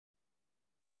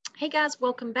Hey guys,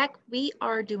 welcome back. We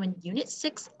are doing Unit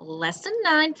 6, Lesson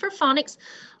 9 for phonics.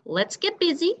 Let's get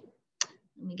busy.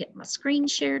 Let me get my screen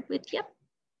shared with you.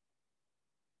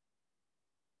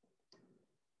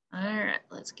 All right,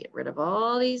 let's get rid of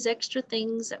all these extra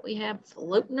things that we have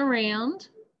floating around.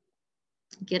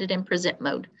 Get it in present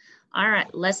mode. All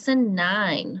right, Lesson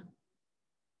 9.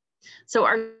 So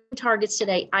our targets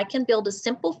today, I can build a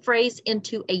simple phrase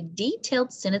into a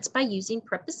detailed sentence by using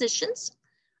prepositions.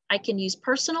 I can use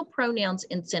personal pronouns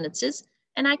in sentences,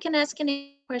 and I can ask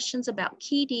any questions about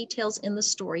key details in the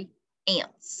story,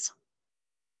 ants.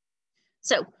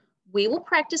 So we will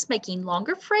practice making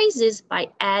longer phrases by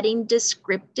adding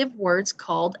descriptive words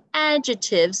called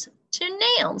adjectives to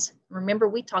nouns. Remember,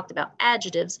 we talked about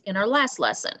adjectives in our last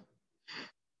lesson.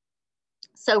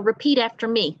 So repeat after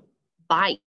me.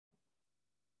 Bike,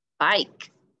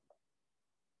 bike.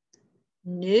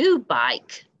 New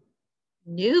bike,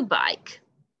 new bike.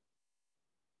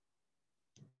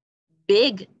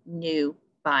 Big new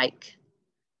bike,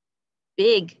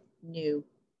 big new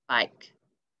bike.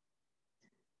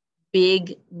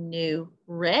 Big new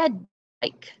red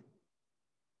bike,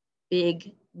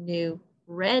 big new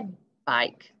red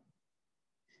bike.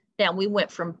 Now we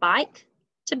went from bike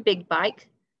to big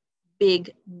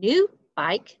new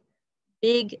bike,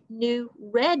 big new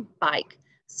red bike.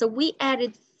 So we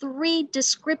added 3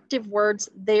 descriptive words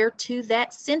there to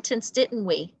that sentence, didn't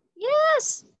we?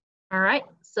 Yes. All right,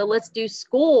 so let's do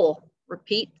school.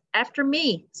 Repeat after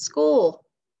me. School,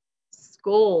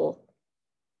 school.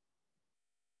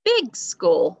 Big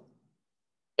school,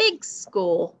 big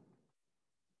school.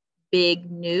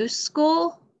 Big new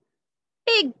school,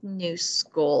 big new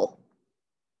school.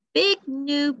 Big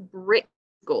new brick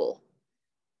school,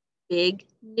 big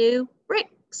new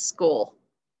brick school.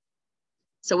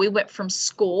 So we went from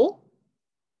school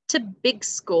to big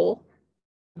school,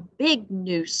 big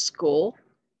new school,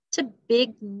 to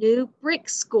big new brick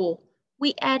school.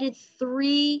 We added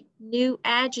 3 new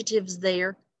adjectives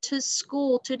there to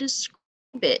school to describe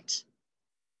it.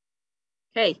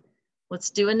 Okay, let's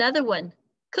do another one.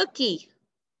 Cookie,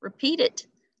 repeat it.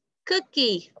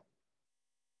 Cookie.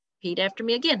 Repeat after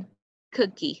me again.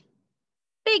 Cookie,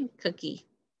 big cookie.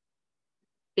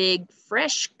 Big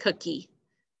fresh cookie,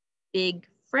 big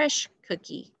fresh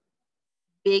cookie.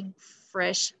 Big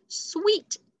fresh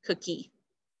sweet cookie,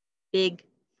 big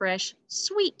fresh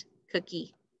sweet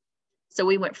cookie. So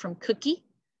we went from cookie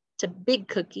to big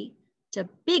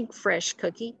fresh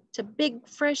cookie to big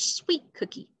fresh sweet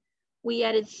cookie. We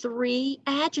added 3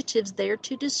 adjectives there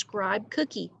to describe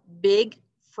cookie, big,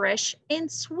 fresh,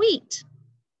 and sweet.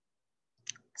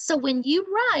 So when you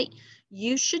write,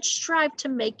 you should strive to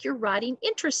make your writing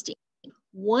interesting.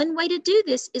 One way to do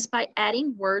this is by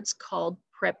adding words called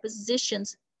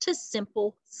prepositions to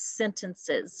simple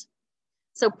sentences.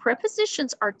 So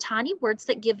prepositions are tiny words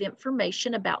that give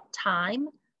information about time,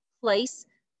 place,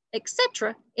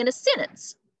 etc. in a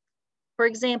sentence. For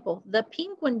example, the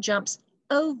penguin jumps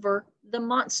over the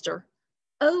monster.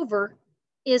 Over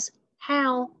is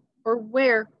how or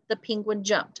where the penguin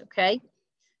jumped, okay?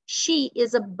 She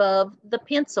is above the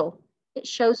pencil. It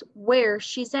shows where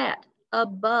she's at,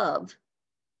 above.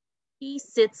 He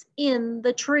sits in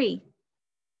the tree.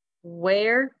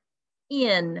 Where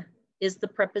in is the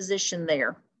preposition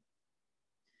there.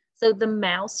 So the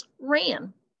mouse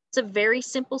ran. It's a very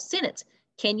simple sentence.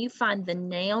 Can you find the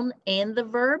noun and the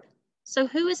verb? So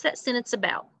who is that sentence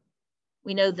about?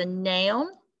 We know the noun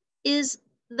is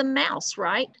the mouse,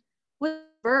 right? With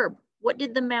the verb, what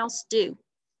did the mouse do?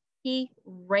 He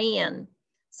ran.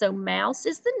 So mouse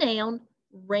is the noun,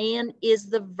 ran is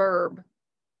the verb.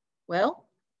 Well,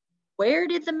 where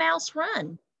did the mouse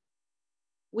run?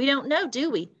 We don't know,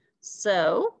 do we?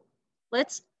 So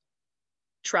let's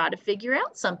try to figure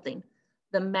out something.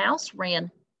 The mouse ran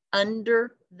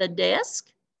under the desk,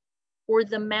 or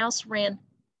the mouse ran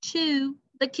to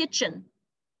the kitchen.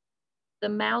 The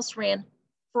mouse ran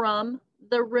from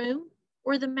the room,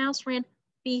 or the mouse ran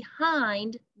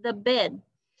behind the bed.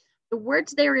 The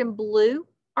words there in blue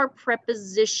are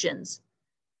prepositions.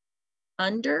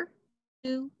 Under,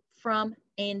 to, from,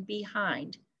 and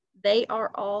behind. They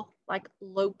are all like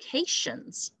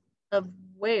locations of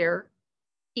where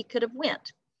he could have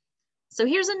went. So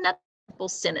here's another simple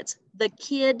sentence. The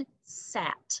kid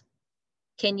sat.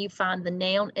 Can you find the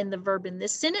noun and the verb in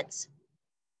this sentence?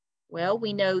 Well,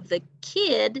 we know the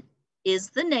kid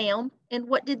is the noun, and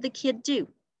what did the kid do?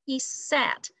 He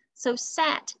sat. So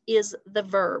sat is the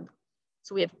verb.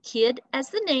 So we have kid as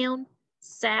the noun,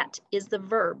 sat is the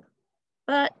verb.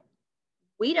 But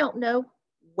we don't know,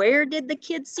 where did the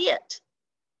kid sit?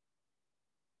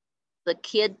 The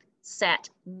kid sat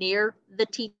near the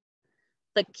teacher.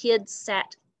 The kid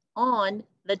sat on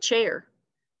the chair.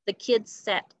 The kids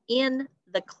sat in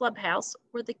the clubhouse,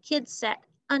 or the kids sat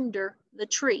under the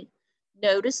tree.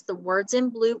 Notice the words in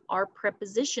blue are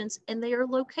prepositions and they are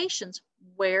locations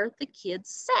where the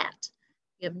kids sat.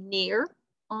 We have near,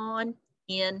 on,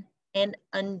 in, and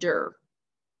under.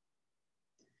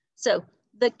 So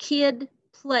the kid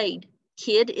played.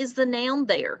 Kid is the noun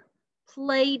there.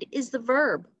 Played is the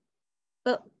verb.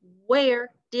 But where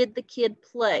did the kid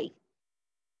play?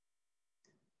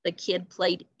 The kid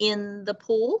played in the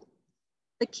pool.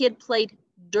 The kid played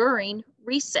during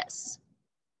recess.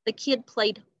 The kid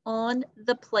played on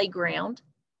the playground.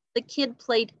 The kid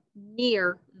played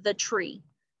near the tree.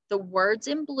 The words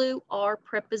in blue are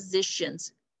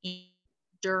prepositions: in,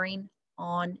 during,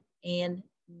 on, and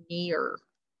near.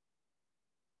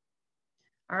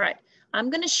 All right, I'm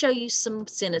going to show you some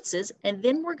sentences, and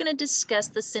then we're going to discuss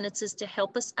the sentences to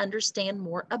help us understand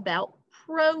more about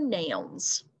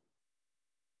pronouns.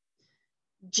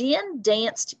 Jen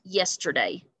danced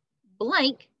yesterday.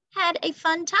 Blank had a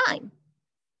fun time.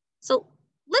 So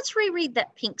let's reread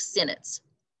that pink sentence.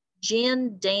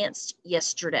 Jen danced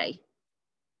yesterday.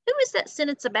 Who is that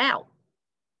sentence about?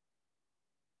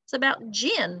 It's about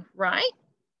Jen, right?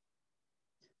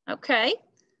 Okay.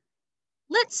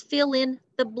 Let's fill in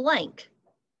the blank.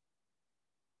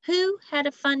 Who had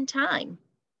a fun time?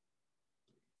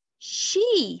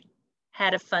 She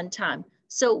had a fun time.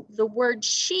 So the word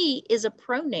she is a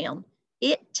pronoun.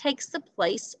 It takes the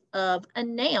place of a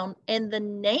noun, and the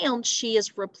noun she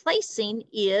is replacing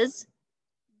is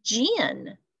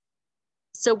Jen.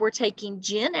 So we're taking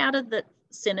Jen out of the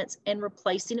sentence and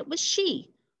replacing it with she.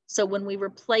 So when we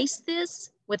replace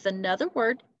this with another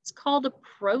word, it's called a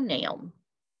pronoun.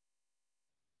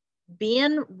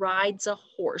 Ben rides a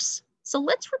horse. So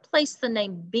let's replace the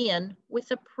name Ben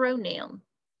with a pronoun.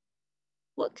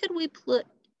 What could we put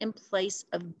in place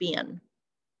of Ben?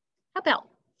 How about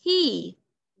he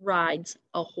rides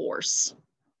a horse?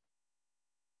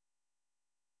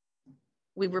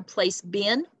 We replace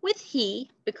Ben with he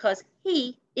because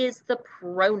he is the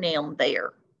pronoun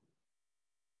there.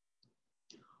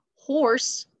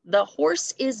 Horse, the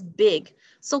horse is big.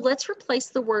 So let's replace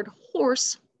the word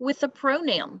horse with a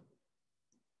pronoun.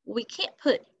 We can't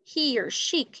put he or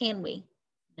she, can we?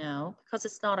 No, because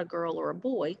it's not a girl or a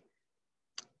boy.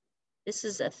 This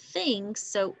is a thing,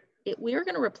 so we're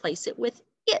going to replace it with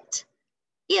it.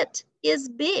 It is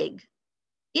big.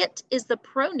 It is the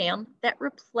pronoun that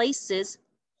replaces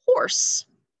horse.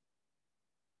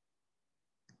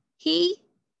 He,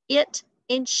 it,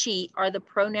 and she are the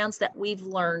pronouns that we've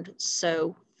learned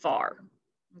so far.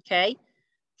 Okay?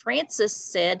 Francis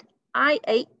said, I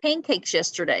ate pancakes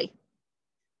yesterday.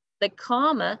 The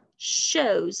comma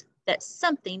shows that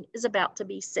something is about to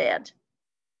be said.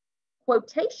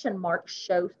 Quotation marks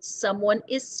show someone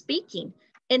is speaking.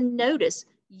 And notice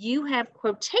you have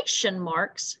quotation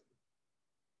marks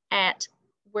at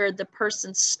where the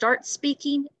person starts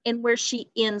speaking and where she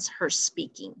ends her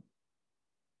speaking.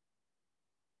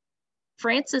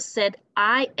 Francis said,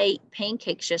 I ate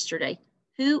pancakes yesterday.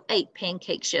 Who ate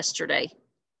pancakes yesterday?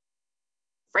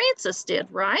 Francis did,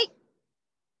 right?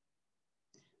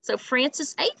 So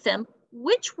Francis ate them.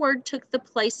 Which word took the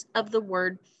place of the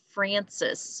word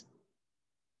Francis?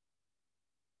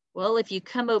 Well, if you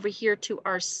come over here to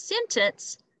our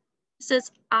sentence, it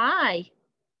says, I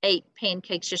ate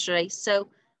pancakes yesterday. So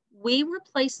we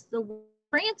replace the word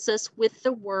Francis with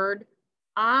the word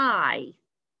I.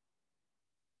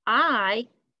 I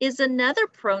is another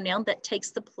pronoun that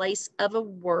takes the place of a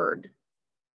word.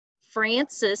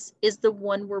 Francis is the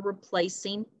one we're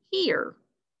replacing here.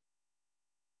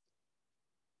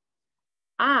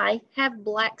 I have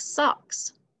black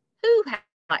socks. Who has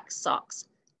black socks?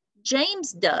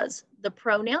 James does. The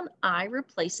pronoun I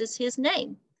replaces his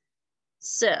name.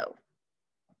 So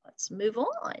let's move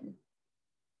on.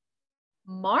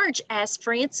 Marge asked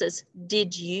Francis,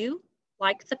 did you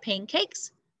like the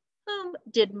pancakes? Whom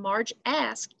did Marge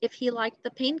ask if he liked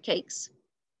the pancakes?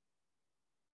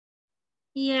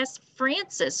 He asked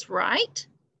Francis, right?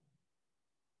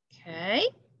 Okay.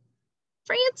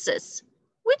 Francis.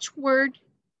 Which word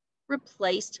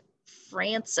replaced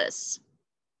Francis?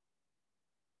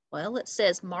 Well, it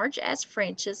says Marge asked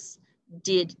Francis,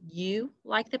 did you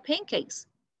like the pancakes?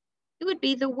 It would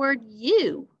be the word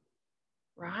you,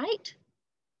 right?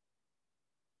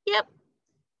 Yep.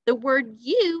 The word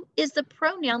you is the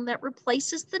pronoun that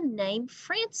replaces the name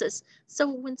Francis. So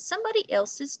when somebody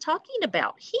else is talking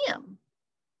about him,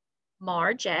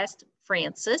 Marge asked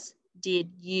Francis,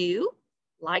 did you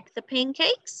like the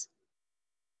pancakes?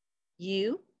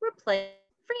 You replace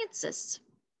Francis.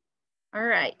 All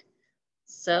right.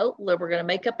 So we're going to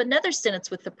make up another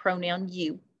sentence with the pronoun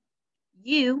you.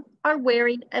 You are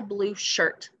wearing a blue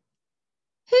shirt.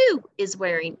 Who is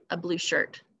wearing a blue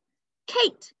shirt?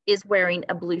 Kate is wearing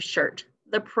a blue shirt.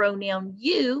 The pronoun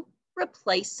you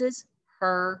replaces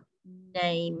her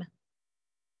name.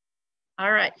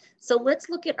 All right, so let's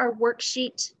look at our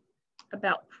worksheet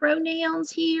about pronouns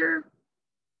here.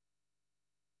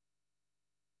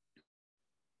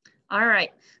 All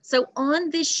right, so on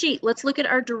this sheet, let's look at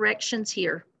our directions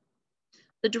here.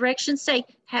 The directions say,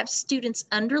 have students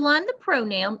underline the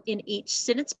pronoun in each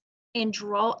sentence and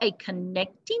draw a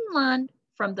connecting line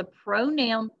from the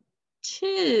pronoun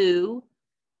to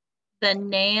the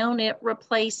noun it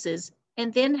replaces,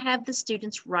 and then have the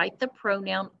students write the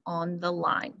pronoun on the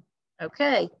line.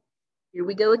 Okay, here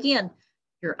we go again.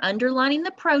 You're underlining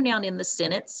the pronoun in the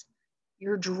sentence.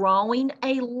 You're drawing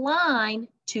a line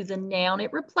to the noun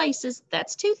it replaces.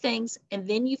 That's two things. And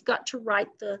then you've got to write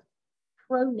the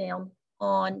pronoun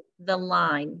on the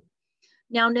line.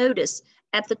 Now notice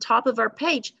at the top of our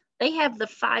page, they have the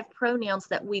 5 pronouns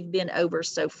that we've been over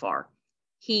so far.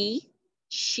 He,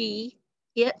 she,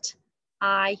 it,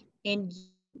 I, and you.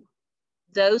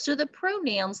 Those are the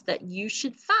pronouns that you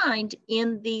should find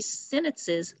in these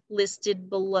sentences listed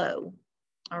below.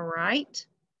 All right.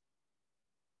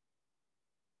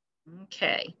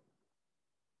 Okay.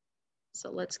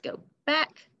 So let's go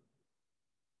back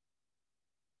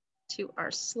to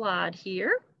our slide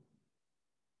here.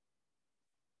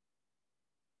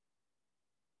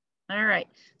 All right,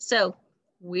 so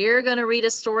we're going to read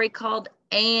a story called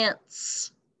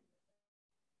Ants.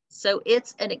 So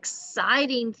it's an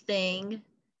exciting thing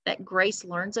that Grace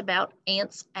learns about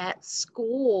ants at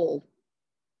school.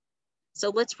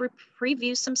 So let's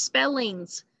preview some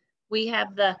spellings. We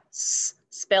have the S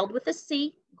spelled with a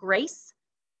C, Grace,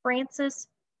 Francis,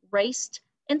 raced,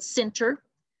 and center.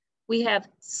 We have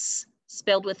S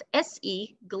spelled with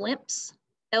S-E, glimpse,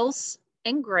 else,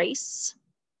 and grace.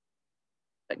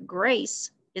 But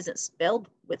grace isn't spelled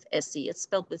with S-E, it's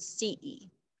spelled with C-E.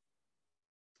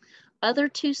 Other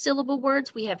 2-syllable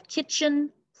words, we have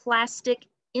kitchen, plastic,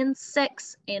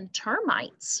 insects, and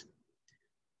termites.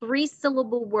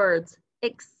 3-syllable words,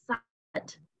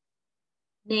 excitement.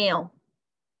 Now,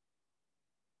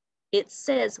 it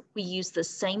says we use the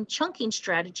same chunking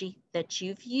strategy that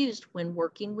you've used when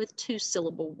working with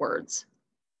 2-syllable words.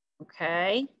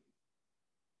 Okay?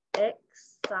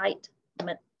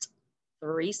 Excitement.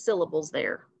 3 syllables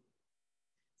there.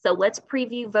 So let's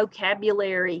preview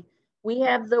vocabulary. We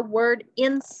have the word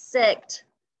insect.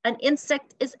 An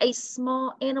insect is a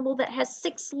small animal that has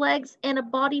 6 legs and a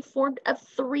body formed of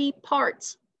 3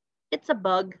 parts. It's a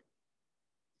bug.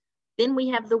 Then we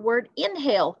have the word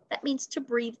inhale. That means to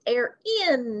breathe air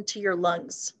into your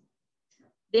lungs.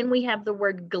 Then we have the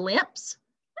word glimpse.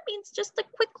 That means just a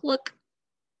quick look.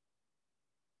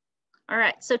 All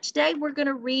right, so today we're going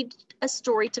to read a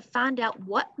story to find out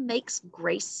what makes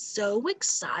Grace so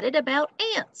excited about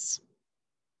ants.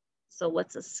 So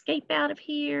let's escape out of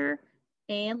here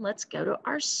and let's go to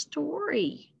our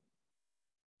story.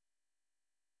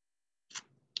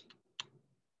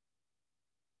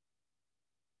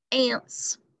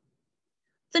 Ants.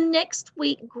 The next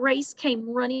week, Grace came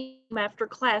running after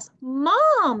class.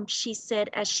 "Mom," she said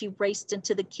as she raced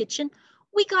into the kitchen,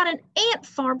 "we got an ant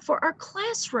farm for our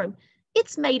classroom.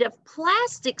 It's made of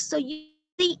plastic so you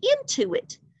can see into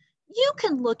it. You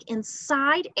can look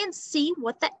inside and see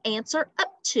what the ants are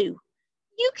up to.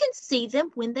 You can see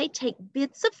them when they take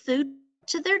bits of food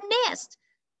to their nest.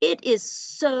 It is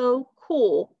so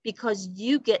cool because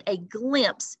you get a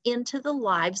glimpse into the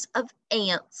lives of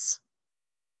ants."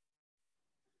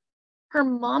 Her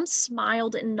mom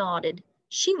smiled and nodded.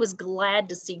 She was glad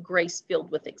to see Grace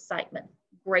filled with excitement.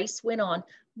 Grace went on,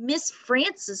 "Miss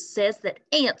Frances says that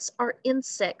ants are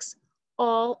insects.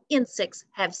 All insects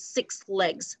have 6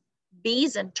 legs.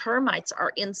 Bees and termites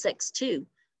are insects too,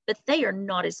 but they are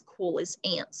not as cool as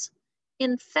ants.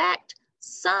 In fact,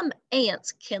 some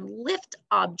ants can lift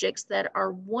objects that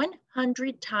are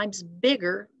 100 times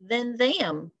bigger than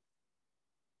them."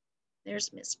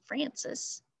 There's Miss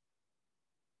Frances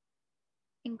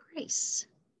and Grace.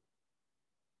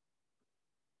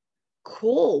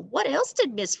 "Cool. What else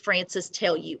did Miss Frances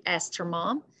tell you?" asked her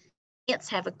mom. "Ants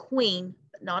have a queen,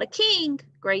 but not a king,"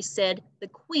 Grace said. "The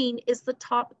queen is the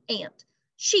top ant.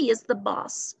 She is the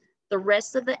boss. The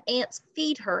rest of the ants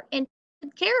feed her and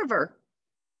take care of her."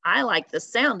 "I like the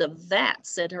sound of that,"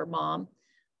 said her mom.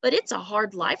 "But it's a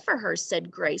hard life for her,"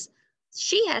 said Grace.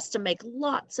 "She has to make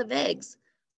lots of eggs.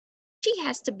 She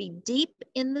has to be deep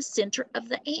in the center of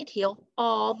the anthill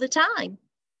all the time."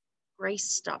 Grace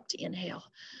stopped to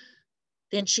inhale.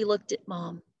 Then she looked at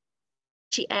Mom.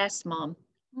 She asked Mom,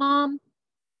 "Mom,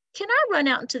 can I run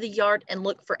out into the yard and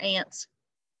look for ants?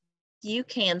 You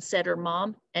can, said her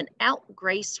mom, and out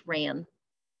Grace ran.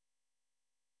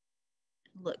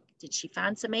 Look, did she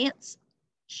find some ants?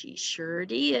 She sure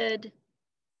did.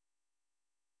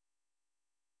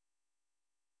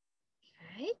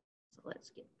 Okay, so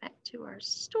let's get back to our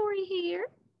story here.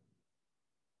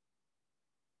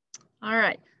 All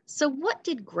right, so what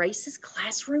did Grace's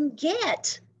classroom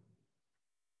get?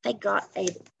 They got an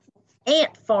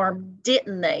ant farm,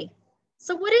 didn't they?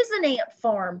 So what is an ant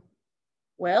farm?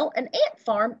 Well, an ant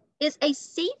farm is a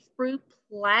see-through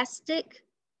plastic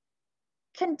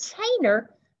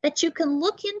container that you can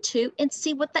look into and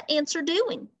see what the ants are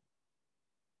doing.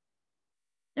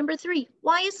 Number 3,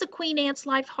 why is the queen ant's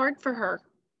life hard for her?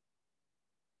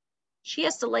 She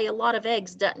has to lay a lot of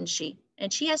eggs, doesn't she?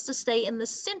 And she has to stay in the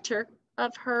center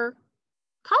of her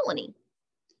colony.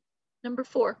 Number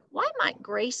 4, why might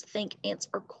Grace think ants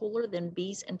are cooler than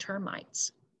bees and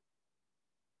termites?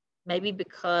 Maybe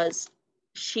because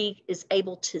she is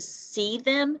able to see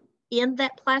them in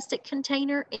that plastic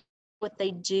container, and what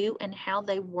they do and how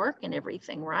they work and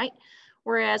everything, right?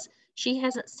 Whereas she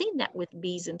hasn't seen that with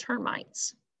bees and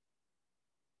termites.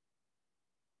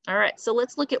 All right, so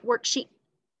let's look at worksheet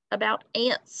about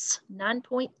ants,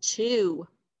 9.2.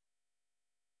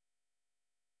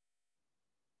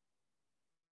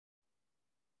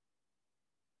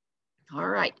 All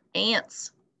right,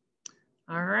 ants.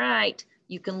 All right,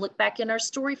 you can look back in our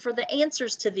story for the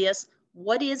answers to this.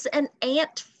 What is an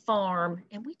ant farm?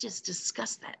 And we just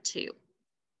discussed that too.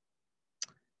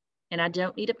 And I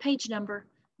don't need a page number.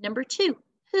 Number 2,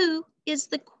 who is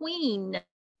the queen?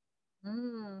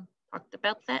 Talked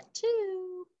about that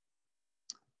too.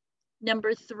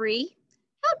 Number 3,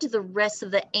 how do the rest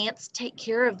of the ants take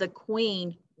care of the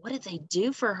queen? What do they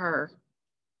do for her?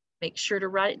 Make sure to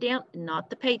write it down, not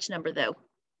the page number though.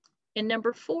 And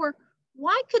number 4,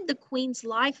 why could the queen's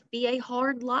life be a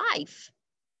hard life?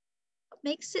 What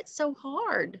makes it so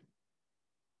hard?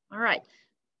 All right,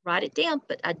 write it down,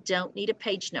 but I don't need a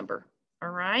page number. All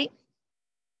right.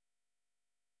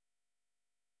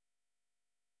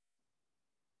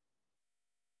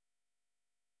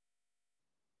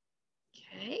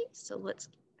 Okay, so let's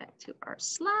get back to our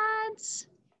slides.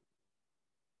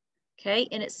 Okay,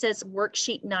 and it says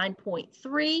worksheet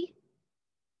 9.3.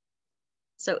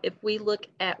 So if we look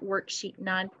at worksheet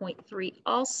 9.3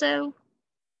 also,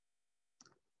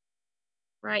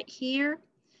 right here,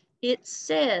 it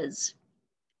says,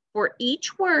 for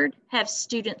each word, have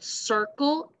students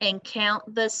circle and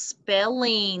count the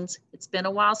spellings. It's been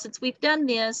a while since we've done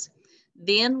this.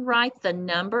 Then write the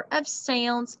number of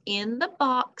sounds in the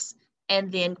box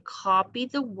and then copy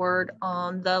the word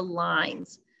on the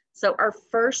lines. So our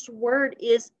first word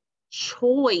is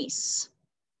choice.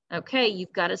 Okay,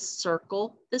 you've got to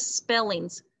circle the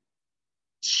spellings.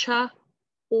 Choice.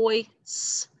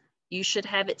 You should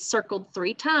have it circled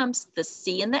 3 times. The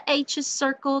C and the H is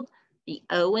circled, the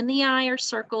O and the I are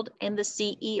circled, and the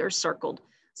CE are circled.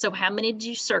 So how many did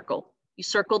you circle? You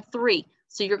circled 3.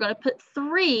 So you're going to put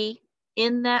 3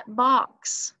 in that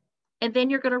box. And then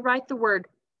you're going to write the word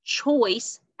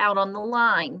choice out on the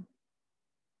line.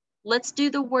 Let's do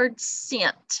the word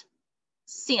scent.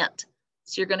 Scent.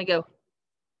 So you're going to go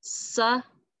sa,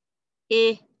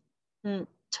 I, nt.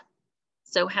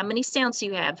 So how many sounds do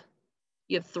you have?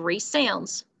 You have 3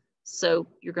 sounds. So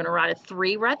you're going to write a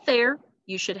 3 right there.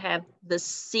 You should have the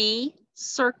C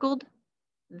circled,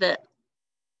 the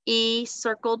E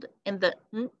circled, and the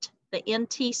nt, the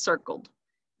NT circled.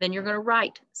 Then you're going to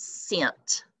write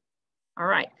scent. All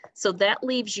right, so that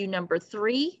leaves you number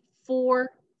 3, 4,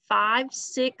 5,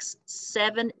 6,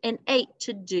 7, and 8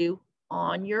 to do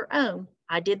on your own.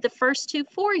 I did the first 2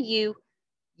 for you.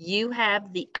 You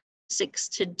have the 6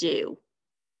 to do.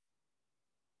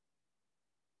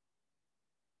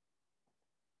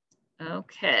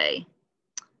 Okay,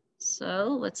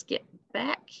 so let's get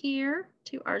back here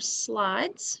to our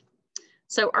slides.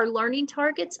 So our learning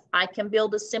targets, I can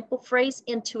build a simple phrase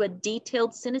into a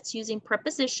detailed sentence using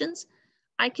prepositions.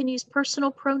 I can use personal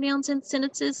pronouns in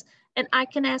sentences, and I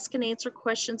can ask and answer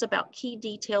questions about key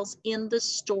details in the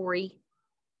story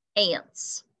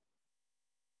ants.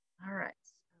 All right,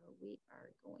 so we are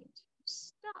going to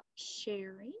stop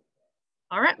sharing.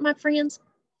 All right, my friends,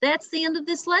 that's the end of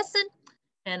this lesson,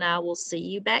 and I will see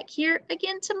you back here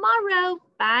again tomorrow.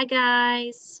 Bye,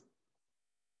 guys.